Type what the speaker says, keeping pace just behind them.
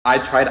I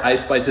tried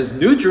Ice Spice's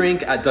new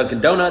drink at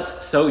Dunkin'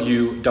 Donuts, so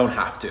you don't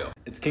have to.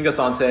 It's King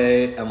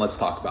Asante, and let's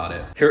talk about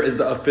it. Here is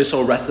the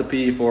official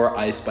recipe for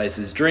Ice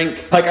Spice's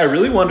drink. Like, I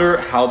really wonder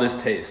how this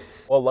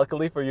tastes. Well,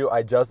 luckily for you,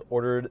 I just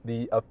ordered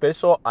the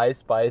official Ice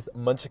Spice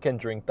Munchkin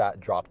drink that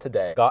dropped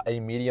today. Got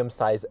a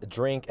medium-sized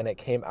drink, and it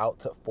came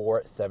out to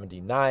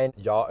 $4.79.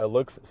 Y'all, it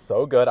looks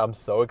so good. I'm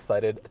so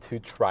excited to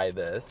try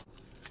this.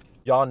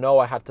 Y'all know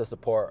I had to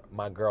support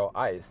my girl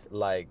Ice.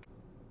 Like,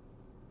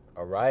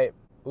 all right.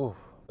 Ooh.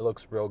 It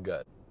looks real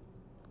good.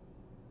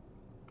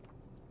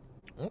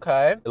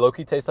 Okay. It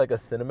low-key tastes like a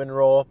cinnamon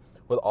roll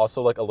with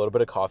also like a little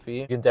bit of coffee.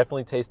 You can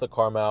definitely taste the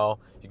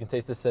caramel. You can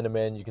taste the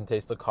cinnamon. You can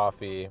taste the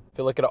coffee. I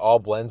feel like it all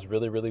blends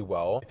really, really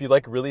well. If you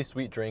like really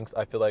sweet drinks,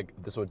 I feel like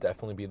this would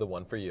definitely be the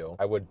one for you.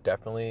 I would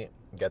definitely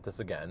get this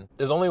again.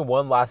 There's only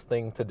one last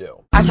thing to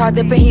do. I tried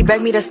dipping, he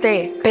begged me to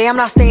stay. Babe, I'm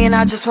not staying,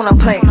 I just wanna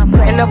play.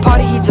 In the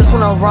party, he just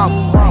wanna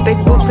rum.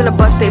 Big boobs in the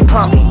bus, they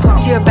plump.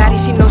 She a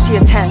baddie, she knows she a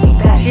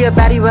 10. She a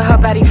baddie with her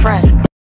baddie friend.